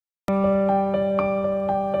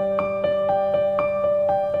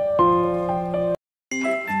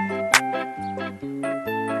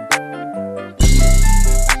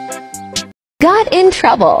in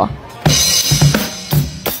trouble.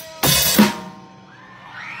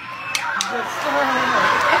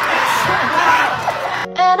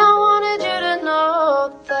 And I wanted you to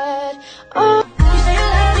know that, oh, you say you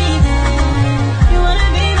love me, you wanna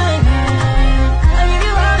be my girl, I give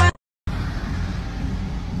you all my...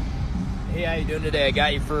 Hey, how you doing today? I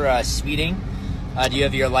got you for speeding. Do you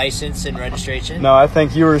have your license and registration? No, I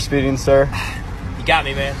think you were speeding, sir. You got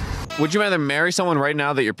me, man. Would you rather marry someone right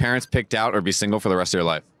now that your parents picked out or be single for the rest of your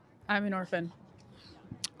life? I'm an orphan.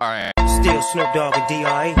 All right. Still Snoop Dogg and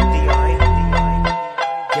D.I.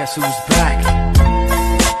 Guess who's back?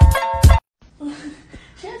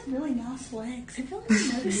 She has really nice legs. I feel like I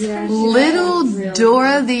noticed her. Little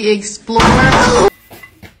Dora the Explorer. All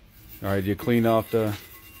right, you clean off the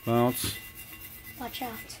mounts. Watch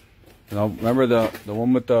out. Now remember the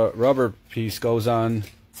one with the rubber piece goes on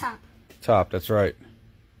Top. top. That's right.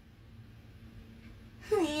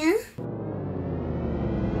 Yeah.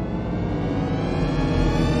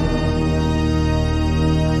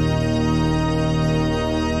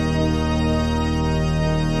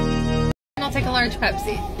 I'll take a large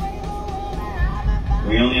Pepsi.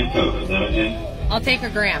 We only have Coke, is that okay? I'll take a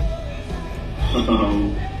gram.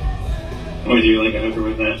 Would you like a hooker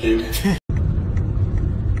with that too?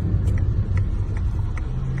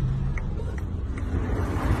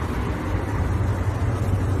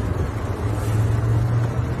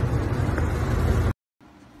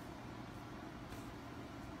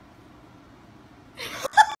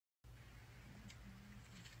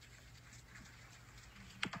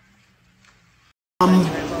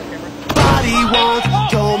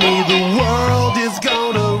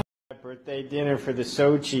 Birthday dinner for the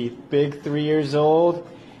Sochi. Big 3 years old.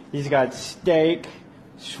 He's got steak,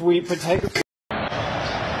 sweet potato.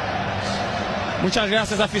 Muchas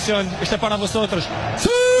gracias, afición. Este para vosotros.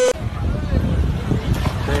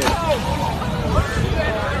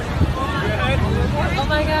 Oh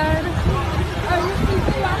my god.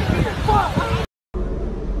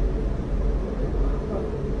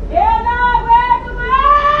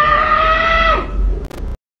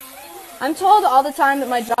 I'm told all the time that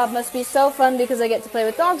my job must be so fun because I get to play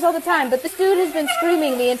with dogs all the time, but this dude has been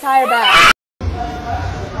screaming the entire battle.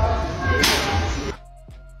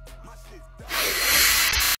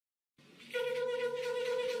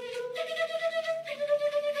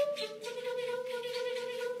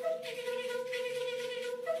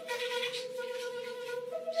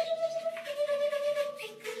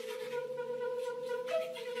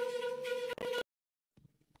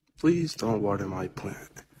 Please don't water my plant.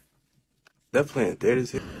 That plant dead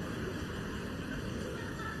as hell.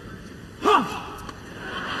 I'm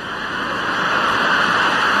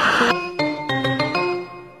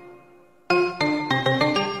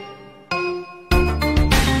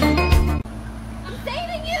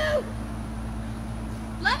saving you!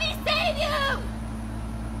 Let me save you!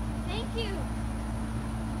 Thank you.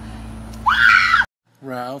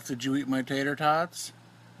 Ralph, did you eat my tater tots?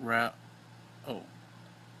 Ralph. Oh.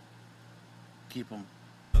 Keep them.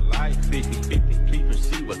 Like 50-50, please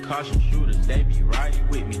proceed with caution. Shooters, they be riding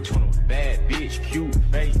with me. 20 bad bitch, cute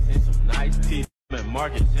face, and some nice titties.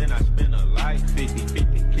 Markets, and I spend a like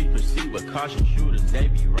 50-50, please proceed with caution. Shooters, they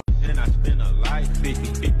be riding, and I spend a like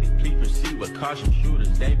 50-50, please proceed with caution. Shooters,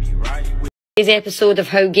 they be riding with. Today's episode of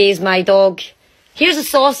How Gay's My Dog. Here's a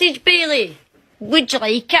sausage, Bailey. Would you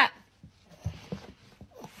like it?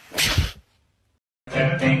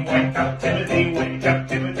 Timothy, wake up, Timothy, wake up,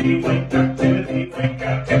 Timothy, wake up, Timothy, wake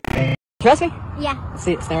up, Timothy. Trust me? Yeah.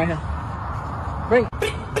 See it, stand right here. Great.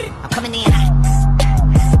 I'm coming in.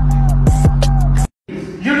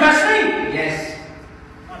 You trust me? Yes.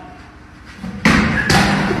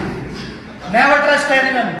 Never trust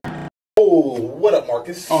anyone. Oh, what up,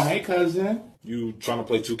 Marcus? Oh, hey, cousin. You trying to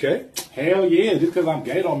play 2K? Hell yeah. Just because I'm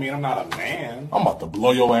gay don't mean I'm not a man. I'm about to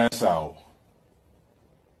blow your ass out.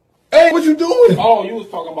 Hey, what you doing? Oh, you was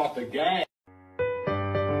talking about the game.